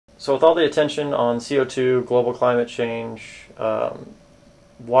So with all the attention on CO2, global climate change,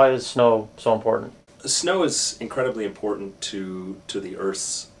 why is snow so important? Snow is incredibly important to the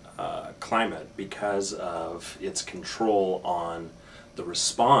Earth's climate because of its control on the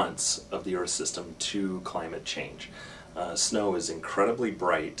response of the Earth system to climate change. Snow is incredibly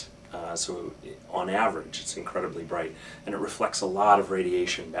bright, so on average it's incredibly bright, and it reflects a lot of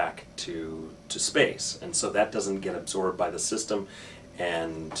radiation back to space, and so that doesn't get absorbed by the system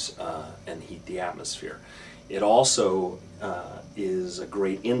and heat the atmosphere. It also is a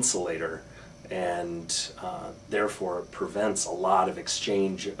great insulator, and therefore it prevents a lot of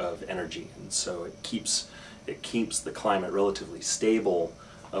exchange of energy, and so it keeps the climate relatively stable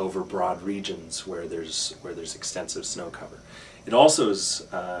over broad regions where there's extensive snow cover. It also is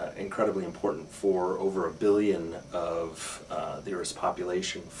incredibly important for over 1 billion of the Earth's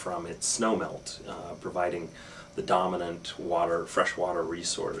population from its snowmelt, providing the dominant freshwater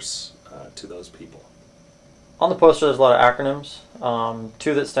resource to those people. On the poster there's a lot of acronyms.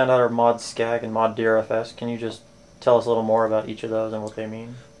 Two that stand out are MOD-SCAG and MOD-DRFS. Can you just tell us a little more about each of those and what they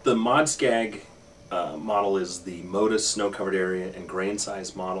mean? The MOD-SCAG model is the MODIS snow-covered area and grain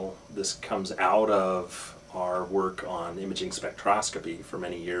size model. This comes out of our work on imaging spectroscopy for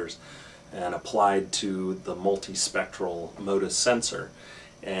many years and applied to the multispectral MODIS sensor.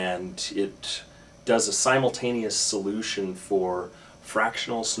 And it does a simultaneous solution for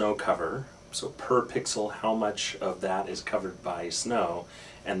fractional snow cover, so per pixel how much of that is covered by snow,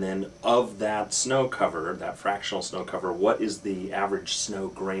 and then of that snow cover, that fractional snow cover, what is the average snow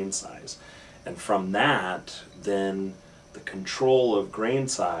grain size. And from that, then the control of grain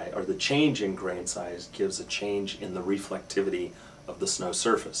size, or the change in grain size, gives a change in the reflectivity of the snow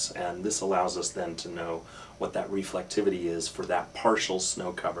surface. And this allows us then to know what that reflectivity is for that partial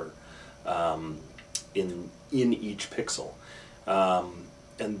snow cover in each pixel.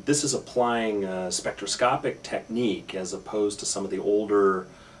 And this is applying a spectroscopic technique as opposed to some of the older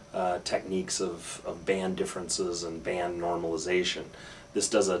techniques of band differences and band normalization. This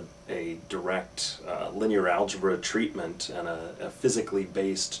does a direct linear algebra treatment and a physically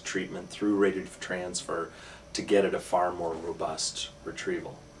based treatment through radiative transfer to get at a far more robust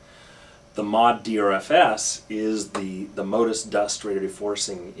retrieval. The MOD-DRFS is the MODIS dust radiative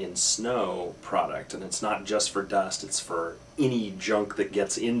forcing in snow product, and it's not just for dust, it's for any junk that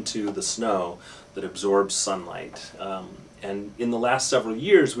gets into the snow that absorbs sunlight. And in the last several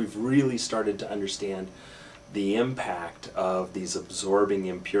years we've really started to understand the impact of these absorbing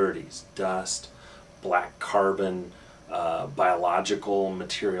impurities, dust, black carbon, biological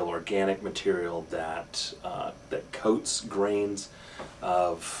material, organic material that coats grains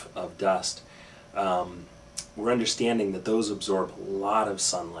of dust. We're understanding that those absorb a lot of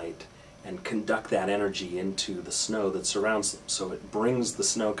sunlight and conduct that energy into the snow that surrounds them. So it brings the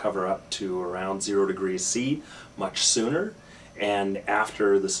snow cover up to around 0 degrees C much sooner, and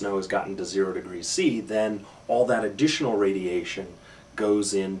after the snow has gotten to 0 degrees C, then all that additional radiation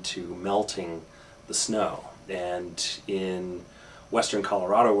goes into melting the snow. And in western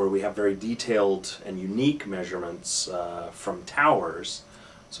Colorado, where we have very detailed and unique measurements from towers,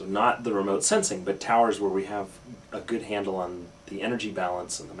 so not the remote sensing, but towers where we have a good handle on the energy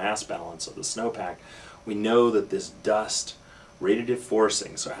balance and the mass balance of the snowpack, we know that this dust radiative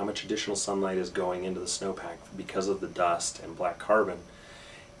forcing, so how much additional sunlight is going into the snowpack because of the dust and black carbon,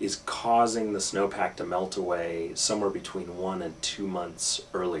 is causing the snowpack to melt away somewhere between 1 and 2 months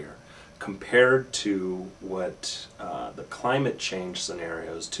earlier, compared to what the climate change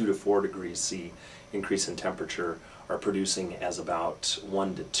scenarios, 2 to 4 degrees C increase in temperature, are producing as about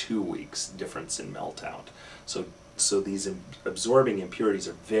 1 to 2 weeks difference in meltout. So these absorbing impurities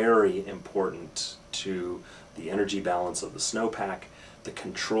are very important to the energy balance of the snowpack, the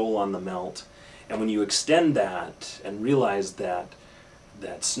control on the melt, and when you extend that and realize that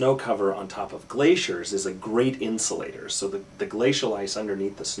snow cover on top of glaciers is a great insulator, so the glacial ice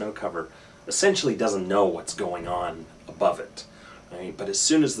underneath the snow cover essentially doesn't know what's going on above it, right? But as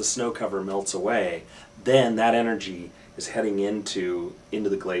soon as the snow cover melts away, then that energy is heading into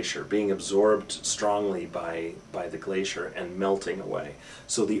the glacier, being absorbed strongly by the glacier and melting away.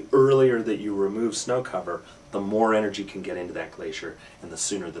 So the earlier that you remove snow cover, the more energy can get into that glacier and the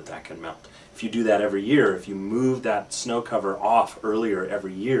sooner that can melt. If you do that every year, if you move that snow cover off earlier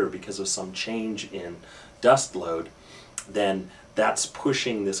every year because of some change in dust load, then that's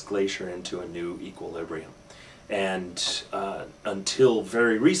pushing this glacier into a new equilibrium. And until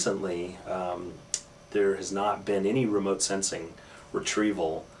very recently, there has not been any remote sensing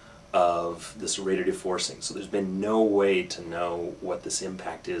retrieval of this radiative forcing. So there's been no way to know what this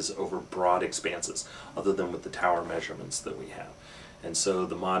impact is over broad expanses other than with the tower measurements that we have. And so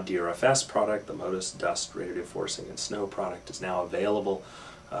the mod DRFS product, the Modus Dust Radiative Forcing and Snow product, is now available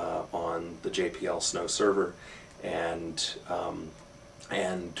on the JPL Snow server, and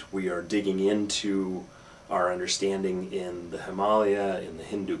we are digging into our understanding in the Himalaya, in the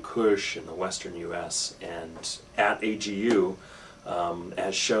Hindu Kush, in the western U.S., and at AGU,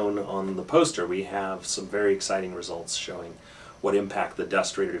 as shown on the poster, we have some very exciting results showing what impact the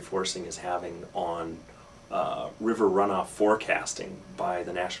dust radiative forcing is having on river runoff forecasting by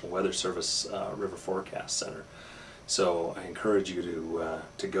the National Weather Service River Forecast Center. So I encourage you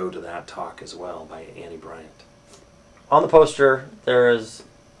to go to that talk as well by Annie Bryant. On the poster, there is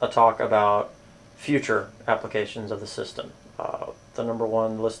a talk about future applications of the system. The number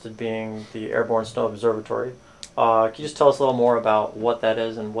one listed being the Airborne Snow Observatory. Can you just tell us a little more about what that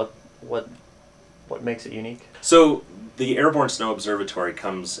is and what makes it unique? So the Airborne Snow Observatory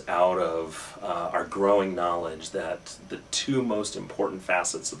comes out of our growing knowledge that the two most important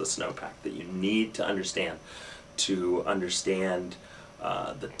facets of the snowpack that you need to understand the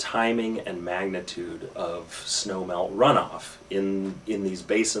timing and magnitude of snowmelt runoff in these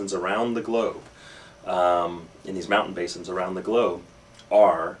basins around the globe, in these mountain basins around the globe,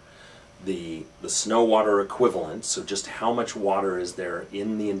 are the snow water equivalent, so just how much water is there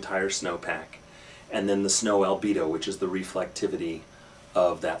in the entire snowpack, and then the snow albedo, which is the reflectivity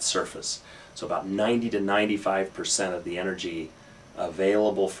of that surface. So about 90 to 95% of the energy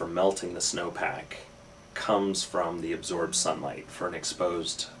available for melting the snowpack comes from the absorbed sunlight for an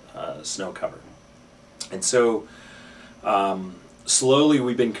exposed snow cover. And so slowly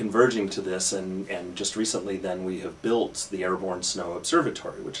we've been converging to this, and just recently then we have built the Airborne Snow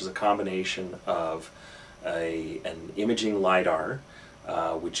Observatory, which is a combination of an imaging LiDAR,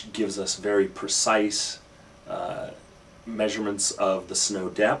 which gives us very precise measurements of the snow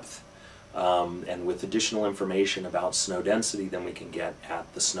depth, and with additional information about snow density than we can get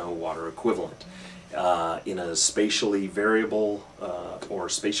at the snow water equivalent. In a spatially variable or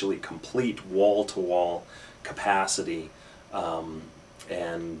spatially complete wall-to-wall capacity.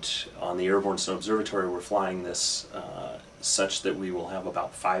 And on the Airborne Snow Observatory we're flying this such that we will have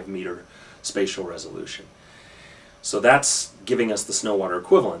about 5-meter spatial resolution. So that's giving us the snow water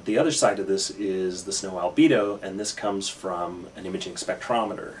equivalent. The other side of this is the snow albedo, and this comes from an imaging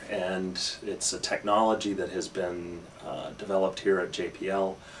spectrometer. And it's a technology that has been developed here at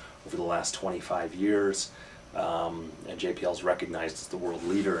JPL over the last 25 years. And JPL is recognized as the world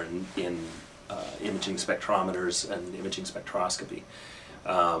leader in imaging spectrometers and imaging spectroscopy.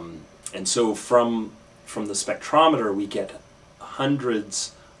 And so from the spectrometer we get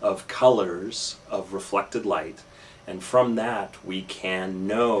hundreds of colors of reflected light, and from that we can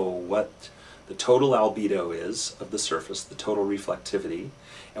know what the total albedo is of the surface, the total reflectivity,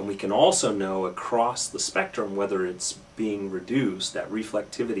 and we can also know across the spectrum whether it's being reduced, that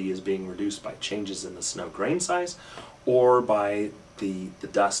reflectivity is being reduced by changes in the snow grain size or by the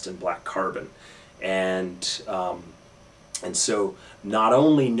dust and black carbon. And so not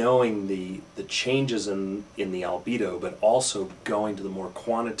only knowing the changes in the albedo, but also going to the more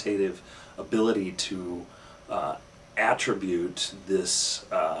quantitative ability to attribute this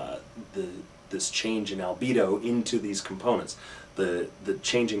this change in albedo into these components. The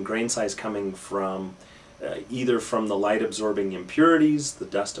change in grain size coming from either from the light absorbing impurities, the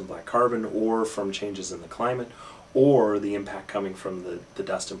dust and black carbon, or from changes in the climate, or the impact coming from the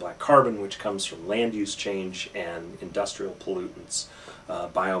dust and black carbon, which comes from land use change and industrial pollutants,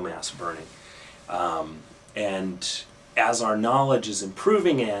 biomass burning. And as our knowledge is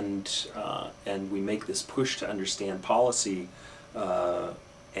improving and we make this push to understand policy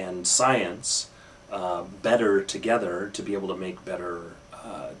and science better together to be able to make better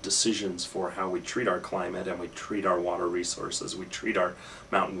decisions for how we treat our climate and we treat our water resources, we treat our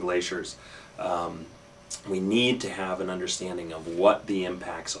mountain glaciers, we need to have an understanding of what the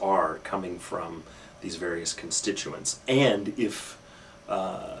impacts are coming from these various constituents. And if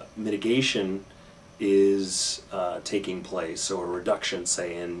mitigation is taking place, so a reduction,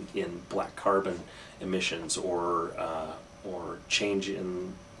 say, in black carbon emissions, or change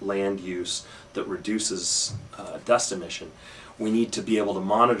in land use that reduces dust emission, we need to be able to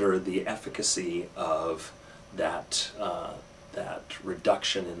monitor the efficacy of that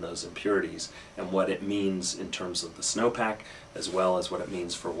reduction in those impurities and what it means in terms of the snowpack, as well as what it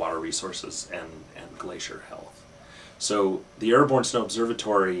means for water resources and glacier health. So the Airborne Snow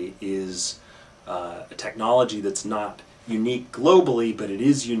Observatory is a technology that's not unique globally, but it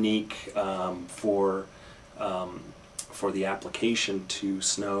is unique for the application to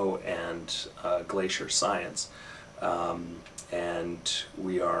snow and glacier science. And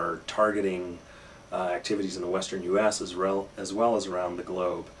we are targeting activities in the western U.S. as well as around the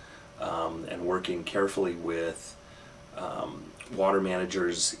globe, and working carefully with water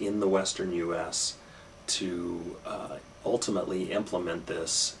managers in the western U.S. to ultimately implement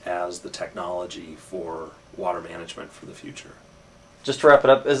this as the technology for water management for the future. Just to wrap it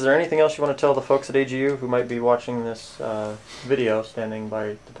up, is there anything else you want to tell the folks at AGU who might be watching this video standing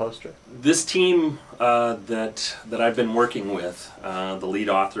by the poster? This team that I've been working with, the lead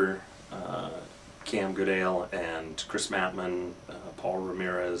author, Cam Goodale and Chris Mattman, Paul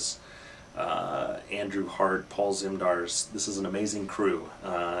Ramirez, Andrew Hart, Paul Zimdars, this is an amazing crew,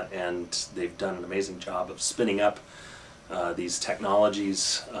 and they've done an amazing job of spinning up these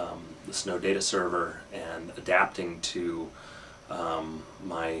technologies, the Snow Data Server, and adapting to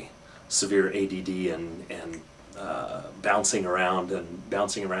my severe ADD and bouncing around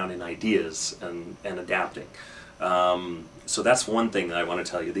in ideas and adapting. So that's one thing that I want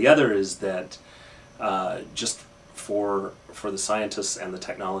to tell you. The other is that just for the scientists and the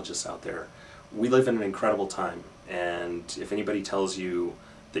technologists out there, we live in an incredible time, and if anybody tells you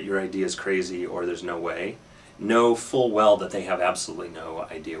that your idea is crazy or there's no way, know full well that they have absolutely no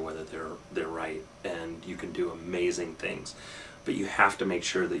idea whether they're right, and you can do amazing things. But you have to make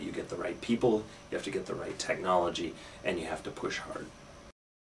sure that you get the right people, you have to get the right technology, and you have to push hard.